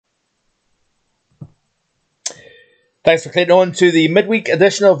Thanks for clicking on to the midweek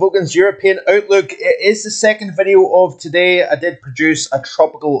edition of Vogan's European Outlook. It is the second video of today. I did produce a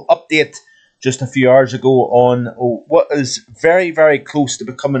tropical update just a few hours ago on what is very, very close to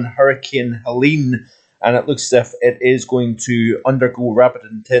becoming Hurricane Helene, and it looks as if it is going to undergo rapid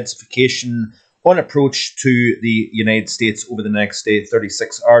intensification on approach to the United States over the next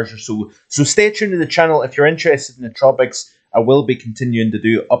 36 hours or so. So stay tuned to the channel if you're interested in the tropics. I will be continuing to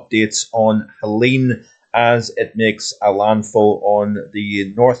do updates on Helene as it makes a landfall on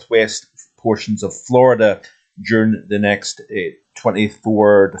the northwest portions of Florida during the next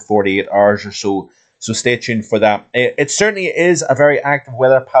 24 to 48 hours or so. So stay tuned for that. It certainly is a very active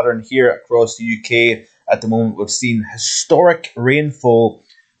weather pattern here across the UK at the moment. We've seen historic rainfall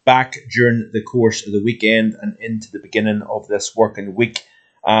back during the course of the weekend and into the beginning of this working week.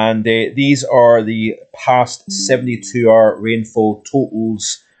 And these are the past 72-hour rainfall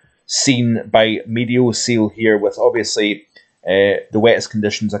totals seen by Meteoseal here, with obviously the wettest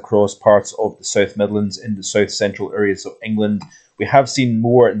conditions across parts of the South Midlands in the south central areas of England. We have seen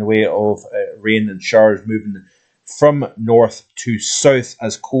more in the way of rain and showers moving from north to south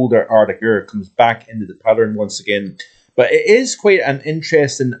as colder Arctic air comes back into the pattern once again. But it is quite an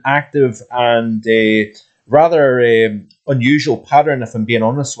interesting, active and rather unusual pattern, if I'm being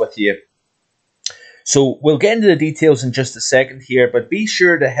honest with you. So we'll get into the details in just a second here, but be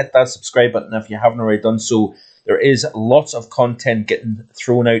sure to hit that subscribe button if you haven't already done so. There is lots of content getting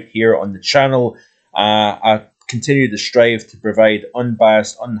thrown out here on the channel. I continue to strive to provide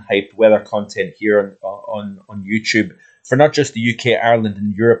unbiased, unhyped weather content here on YouTube for not just the UK, Ireland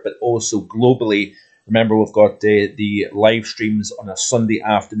and Europe, but also globally. Remember, we've got the live streams on a Sunday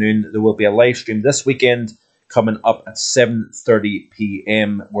afternoon. There will be a live stream this weekend coming up at 7:30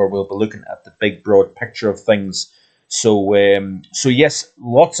 p.m. where we'll be looking at the big broad picture of things. So yes,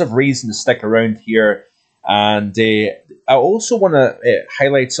 lots of reason to stick around here. And I also want to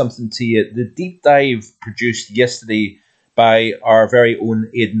highlight something to you. The deep dive produced yesterday by our very own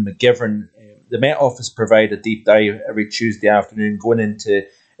Aidan McGivern. The Met Office provide a deep dive every Tuesday afternoon going into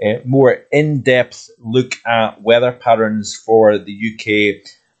more in-depth look at weather patterns for the UK.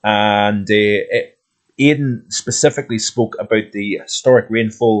 And Aidan specifically spoke about the historic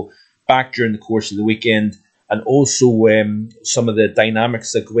rainfall back during the course of the weekend, and also some of the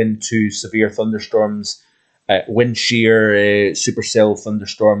dynamics that go into severe thunderstorms, wind shear, supercell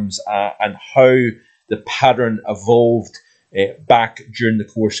thunderstorms, and how the pattern evolved back during the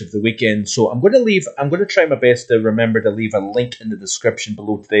course of the weekend. So I'm going to try my best to remember to leave a link in the description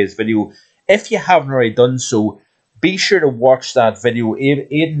below today's video. If you haven't already done so, be sure to watch that video.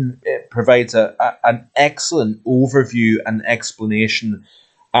 Aidan provides an excellent overview and explanation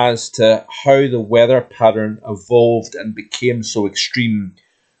as to how the weather pattern evolved and became so extreme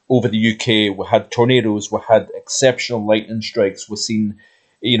over the UK. We had tornadoes, we had exceptional lightning strikes, we've seen,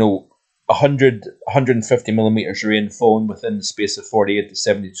 100, 150 millimeters of rain falling within the space of 48 to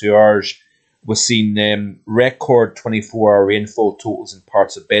 72 hours. We've seen record 24-hour rainfall totals in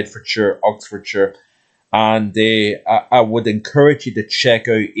parts of Bedfordshire, Oxfordshire. And I would encourage you to check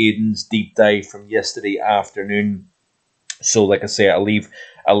out Aidan's deep dive from yesterday afternoon. So, like I say, I'll leave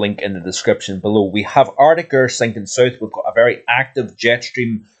a link in the description below. We have Arctic air sinking south. We've got a very active jet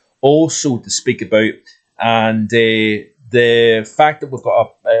stream also to speak about. And the fact that we've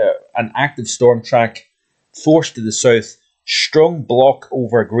got an active storm track forced to the south, strong block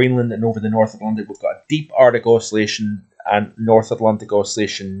over Greenland and over the North Atlantic. We've got a deep Arctic oscillation and North Atlantic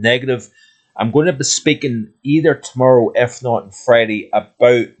oscillation negative. I'm going to be speaking either tomorrow, if not on Friday,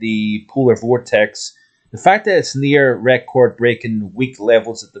 about the polar vortex. The fact that it's near record-breaking weak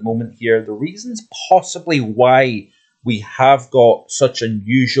levels at the moment here, the reasons possibly why we have got such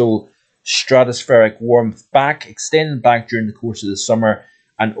unusual stratospheric warmth extending back during the course of the summer,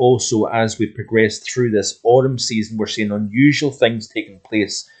 and also as we progress through this autumn season, we're seeing unusual things taking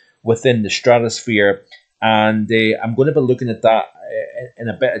place within the stratosphere. And I'm going to be looking at that in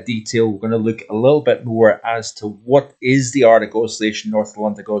a bit of detail. We're going to look a little bit more as to what is the Arctic oscillation, North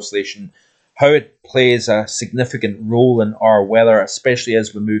Atlantic oscillation, how it plays a significant role in our weather, especially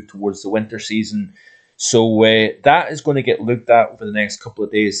as we move towards the winter season. So that is going to get looked at over the next couple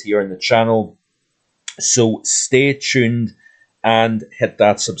of days here on the channel. So stay tuned and hit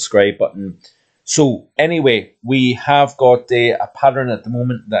that subscribe button. So anyway, we have got a pattern at the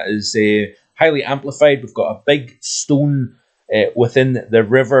moment that is highly amplified. We've got a big stone within the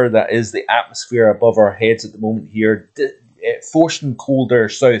river that is the atmosphere above our heads at the moment here, forcing colder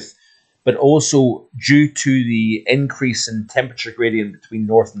south, but also due to the increase in temperature gradient between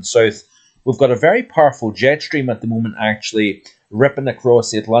north and south, we've got a very powerful jet stream at the moment actually ripping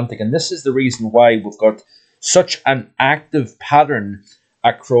across the Atlantic. And this is the reason why we've got such an active pattern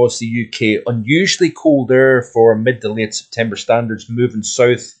across the UK. Unusually cold air for mid to late September standards moving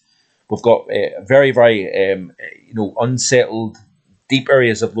south. We've got very, unsettled, deep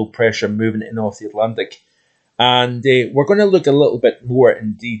areas of low pressure moving in off the Atlantic. And we're going to look a little bit more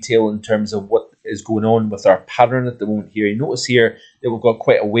in detail in terms of what is going on with our pattern at the moment here. You notice here that we've got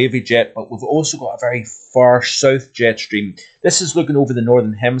quite a wavy jet, but we've also got a very far south jet stream. This is looking over the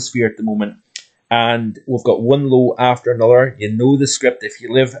northern hemisphere at the moment. And we've got one low after another. You know the script. If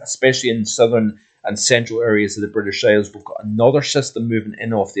you live, especially in southern and central areas of the British Isles, we've got another system moving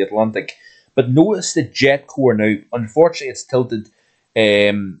in off the Atlantic. But notice the jet core now. Unfortunately, it's tilted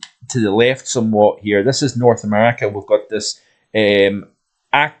to the left somewhat here. This is North America. We've got this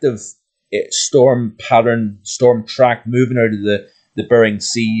active storm pattern, storm track moving out of the Bering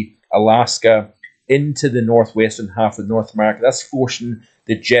Sea, Alaska, into the northwestern half of North America. That's forcing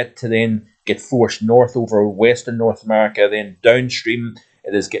the jet to then get forced north over western North America, then downstream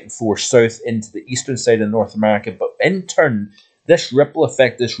it is getting forced south into the eastern side of North America. But in turn, this ripple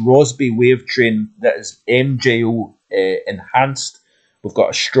effect, this Rossby wave train that is MJO enhanced, we've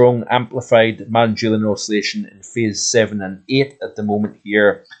got a strong amplified Mann-Julian oscillation in phase 7 and 8 at the moment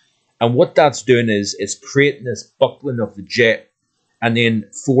here. And what that's doing is creating this buckling of the jet and then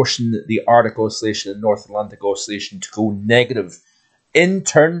forcing the Arctic oscillation and North Atlantic oscillation to go negative. In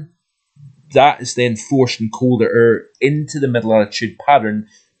turn, that is then forcing colder air into the mid-latitude pattern,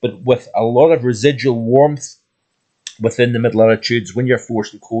 but with a lot of residual warmth within the mid-latitudes. When you're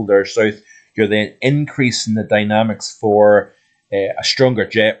forcing cold air south, you're then increasing the dynamics for a stronger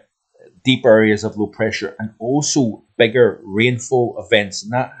jet, deep areas of low pressure, and also bigger rainfall events.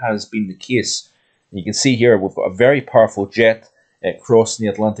 And that has been the case. And you can see here we've got a very powerful jet crossing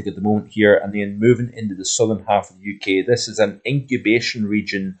the Atlantic at the moment here, and then moving into the southern half of the UK. This is an incubation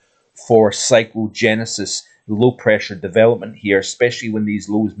region for cyclogenesis, low pressure development here, especially when these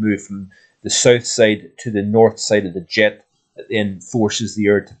lows move from the south side to the north side of the jet. It then forces the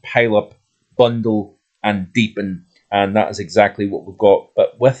air to pile up, bundle, and deepen. And that is exactly what we've got.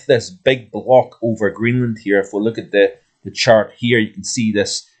 But with this big block over Greenland here, if we look at the chart here, you can see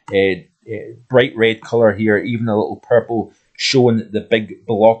this bright red colour here, even a little purple, showing the big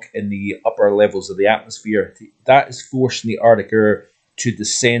block in the upper levels of the atmosphere. That is forcing the Arctic air to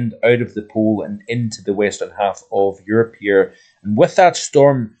descend out of the pole and into the western half of Europe here. And with that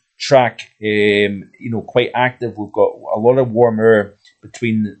storm track, quite active, we've got a lot of warm air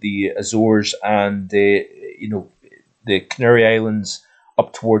between the Azores and the Canary Islands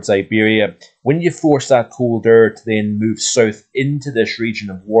up towards Iberia. When you force that cold air to then move south into this region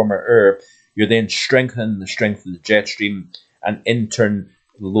of warmer air, you're then strengthening the strength of the jet stream, and in turn,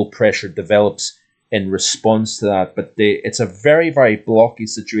 the low pressure develops in response to that. But it's a very, very blocky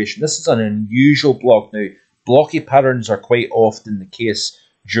situation. This is an unusual block now. Blocky patterns are quite often the case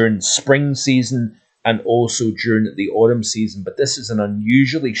during spring season and also during the autumn season. But this is an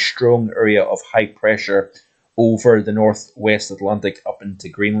unusually strong area of high pressure over the northwest Atlantic up into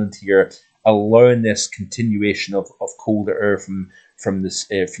Greenland here, allowing this continuation of colder air from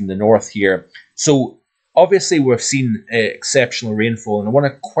the north here. So obviously we've seen exceptional rainfall, and I want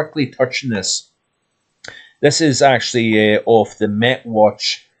to quickly touch on this. This is actually off the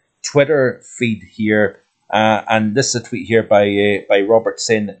MetWatch Twitter feed here, and this is a tweet here by Robert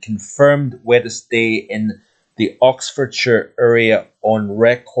saying that confirmed wettest day in the Oxfordshire area on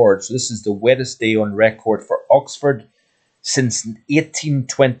record. So this is the wettest day on record for Oxford since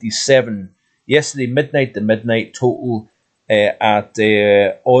 1827. Yesterday, midnight to midnight, total at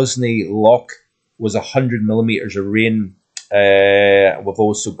Osney Loch was 100 millimeters of rain. We've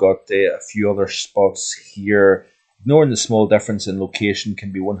also got a few other spots here. Ignoring the small difference in location,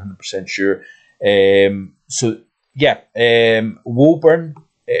 can be 100% sure. Woburn,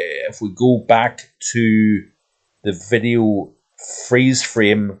 if we go back to the video freeze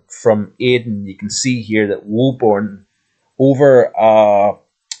frame from Aden, you can see here that Woburn, over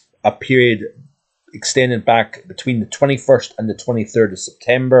a period extended back between the 21st and the 23rd of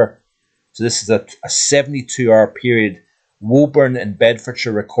September, so this is a 72-hour period, Woburn in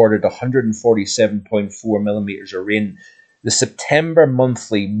Bedfordshire recorded 147.4 millimeters of rain. The September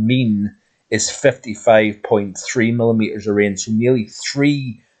monthly mean is 55.3 millimeters of rain, so nearly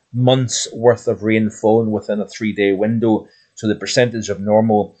 3 months worth of rain fallen within a 3-day window. So the percentage of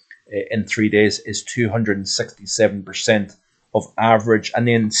normal in 3 days is 267% of average. And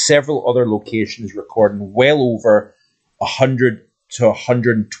then several other locations recording well over 100 to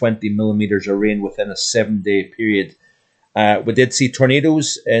 120 millimeters of rain within a 7-day period. We did see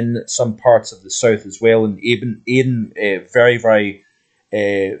tornadoes in some parts of the south as well, and Aden very, very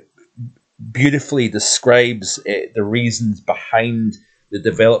beautifully describes the reasons behind the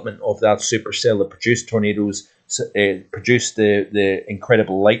development of that supercell that produced tornadoes, produced the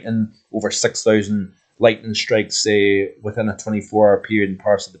incredible lightning, over 6,000 lightning strikes within a 24-hour period in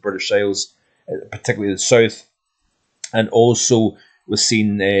parts of the British Isles, particularly the south, and also was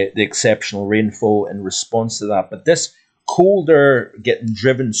seen the exceptional rainfall in response to that. But this cold air getting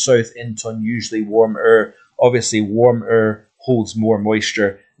driven south into unusually warm air, obviously warm air holds more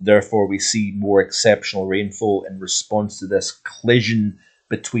moisture, therefore we see more exceptional rainfall in response to this collision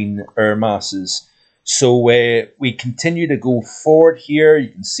between air masses. So we continue to go forward here. You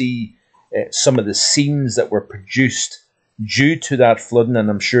can see some of the scenes that were produced due to that flooding, and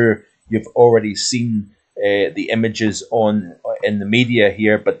I'm sure you've already seen the images in the media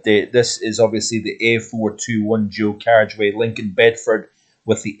here, but this is obviously the A421 dual carriageway linking Bedford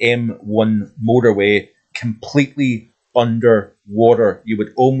with the M1 motorway completely underwater. You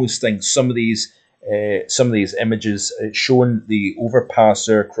would almost think some of these images showing the overpass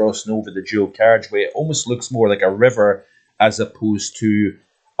there crossing over the dual carriageway, it almost looks more like a river as opposed to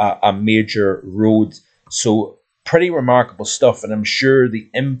a major road. So pretty remarkable stuff, and I'm sure the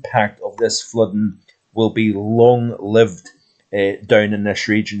impact of this flooding will be long-lived down in this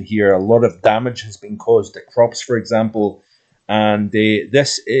region here. A lot of damage has been caused to crops, for example, and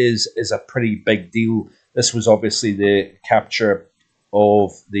this is a pretty big deal. This was obviously the capture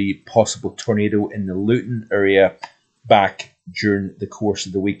of the possible tornado in the Luton area back during the course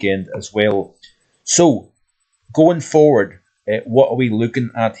of the weekend as well. So, going forward, what are we looking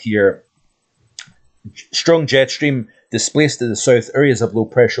at here? Strong jet stream displaced to the south. Areas of low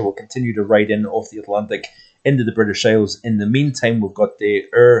pressure will continue to ride in off the Atlantic into the British Isles. In the meantime, we've got the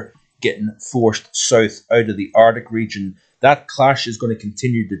air getting forced south out of the Arctic region. That clash is going to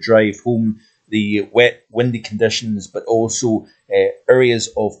continue to drive home the wet, windy conditions, but also areas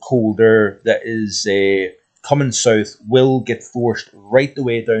of cold air that is coming south will get forced right the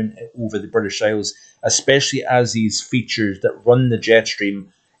way down over the British Isles, especially as these features that run the jet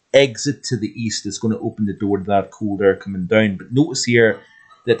stream exit to the east is going to open the door to that cold air coming down. But notice here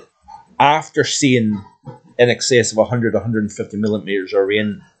that after seeing in excess of 100, 150 millimeters of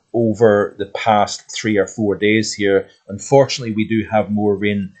rain over the past 3 or 4 days here, unfortunately we do have more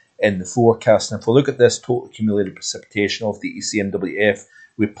rain in the forecast. And if we look at this total accumulated precipitation of the ECMWF,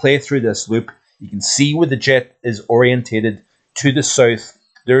 we play through this loop, you can see where the jet is orientated to the south.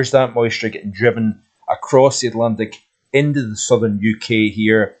 There's that moisture getting driven across the Atlantic into the southern UK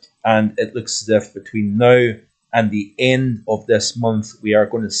here, and it looks as if between now and the end of this month we are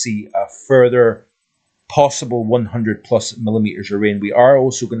going to see a further possible 100 plus millimeters of rain. We are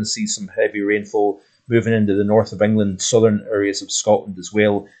also going to see some heavy rainfall moving into the north of England, southern areas of Scotland as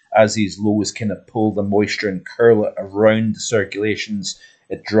well, as these lows kind of pull the moisture and curl it around the circulations.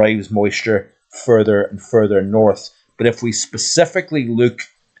 It drives moisture further and further north. But if we specifically look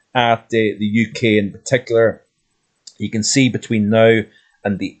at the UK in particular, you can see between now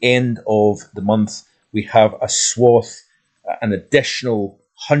and the end of the month, we have a swath, an additional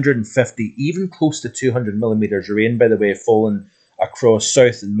 150, even close to 200 millimeters of rain, by the way, falling across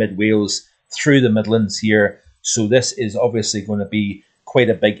South and Mid Wales through the Midlands here. So this is obviously going to be quite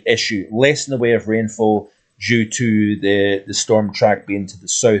a big issue. Less in the way of rainfall due to the storm track being to the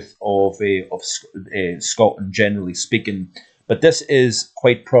south of Scotland, generally speaking. But this is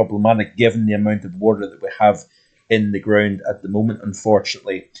quite problematic given the amount of water that we have in the ground at the moment,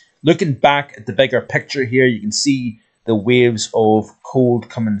 unfortunately. Looking back at the bigger picture here, you can see the waves of cold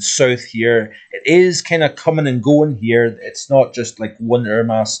coming south here. It is kind of coming and going here. It's not just like one air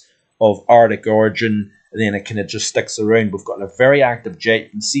mass of Arctic origin and then it kind of just sticks around. We've got a very active jet. You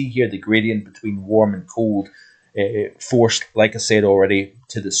can see here the gradient between warm and cold, forced, like I said already,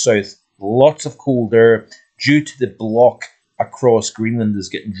 to the south. Lots of cold air due to the block across Greenland is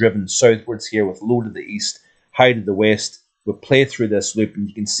getting driven southwards here with low to the east, high to the west. We'll play through this loop and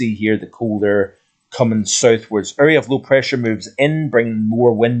you can see here the cold air coming southwards. Area of low pressure moves in, bringing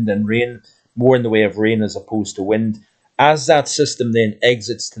more wind and rain, more in the way of rain as opposed to wind. As that system then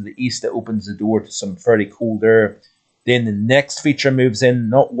exits to the east, it opens the door to some fairly cold air. Then the next feature moves in,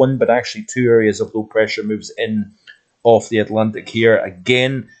 not one but actually two areas of low pressure moves in off the Atlantic here.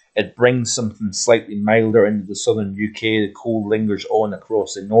 Again, it brings something slightly milder into the southern UK. The cold lingers on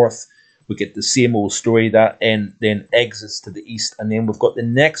across the north. We get the same old story that then exits to the east, and then we've got the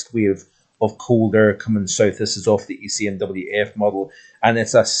next wave of cold air coming south. This is off the ECMWF model, and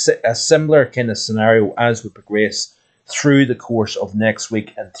it's a similar kind of scenario as we progress through the course of next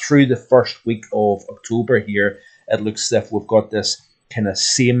week and through the first week of October here. It looks as if we've got this kind of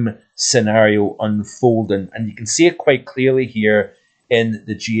same scenario unfolding, and you can see it quite clearly here in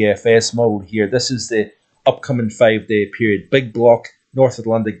the GFS model here. This is the upcoming 5-day period. Big block, North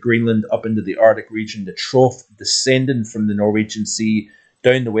Atlantic, Greenland, up into the Arctic region. The trough descending from the Norwegian Sea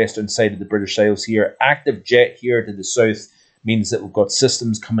down the western side of the British Isles here. Active jet here to the south means that we've got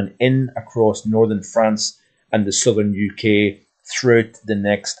systems coming in across northern France and the southern UK throughout the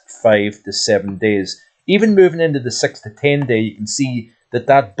next 5 to 7 days. Even moving into the 6 to 10 day, you can see that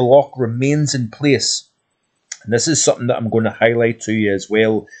that block remains in place. And this is something that I'm going to highlight to you as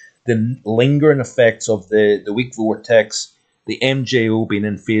well. The lingering effects of the weak vortex, the MJO being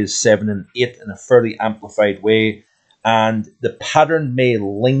in phase 7 and 8 in a fairly amplified way, and the pattern may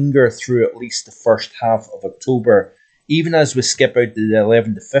linger through at least the first half of October. Even as we skip out to the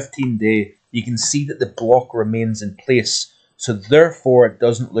 11 to 15 day, you can see that the block remains in place. So therefore, it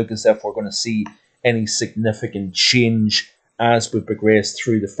doesn't look as if we're going to see any significant change as we progress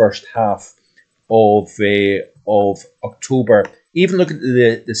through the first half of October. Even looking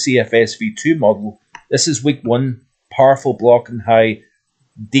at the CFS V2 model, this is week 1, powerful block and high,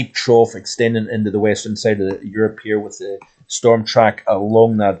 deep trough extending into the western side of Europe here with the storm track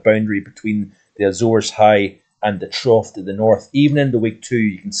along that boundary between the Azores high and the trough to the north. Even into week 2,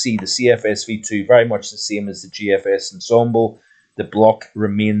 you can see the CFS V2 very much the same as the GFS ensemble. The block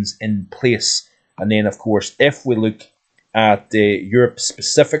remains in place. And then, of course, if we look at Europe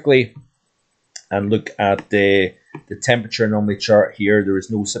specifically and look at the temperature anomaly chart here, there is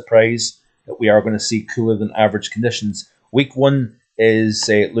no surprise that we are going to see cooler than average conditions. Week 1 is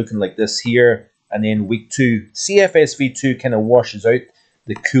looking like this here, and then week 2, CFS V2 kind of washes out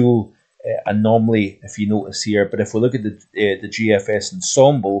the cool anomaly, if you notice here. But if we look at the GFS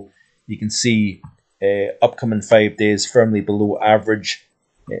ensemble, you can see upcoming 5 days firmly below average,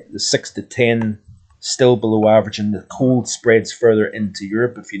 the 6 to 10 still below average, and the cold spreads further into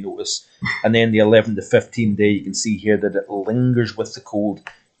Europe, if you notice. And then the 11 to 15 day, you can see here that it lingers with the cold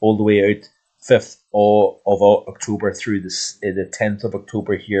all the way out 5th of October through the 10th of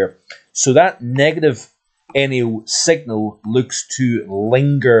October here. So that negative NO signal looks to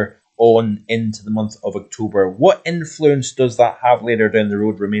linger on into the month of October. What influence does that have later down the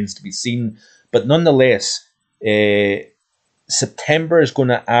road remains to be seen. But nonetheless, September is going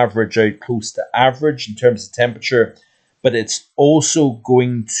to average out close to average in terms of temperature, but it's also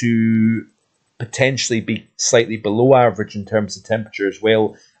going to potentially be slightly below average in terms of temperature as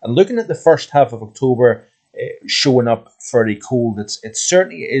well. And looking at the first half of October showing up fairly cold, it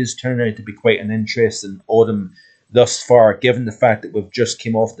certainly is turning out to be quite an interesting autumn thus far, given the fact that we've just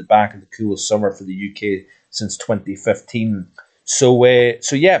came off the back of the coolest summer for the UK since 2015. So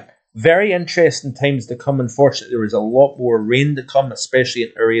yeah, very interesting times to come. Unfortunately, there is a lot more rain to come, especially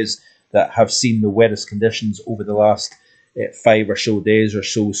in areas that have seen the wettest conditions over the last 5 or so days or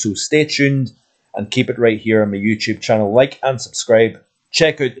so. So stay tuned and keep it right here on my YouTube channel. Like and subscribe.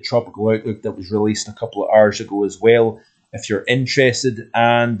 Check out the Tropical Outlook that was released a couple of hours ago as well, if you're interested.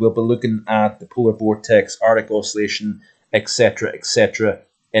 And we'll be looking at the polar vortex, Arctic oscillation, etc., etc.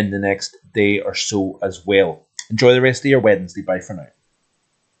 in the next day or so as well. Enjoy the rest of your Wednesday. Bye for now.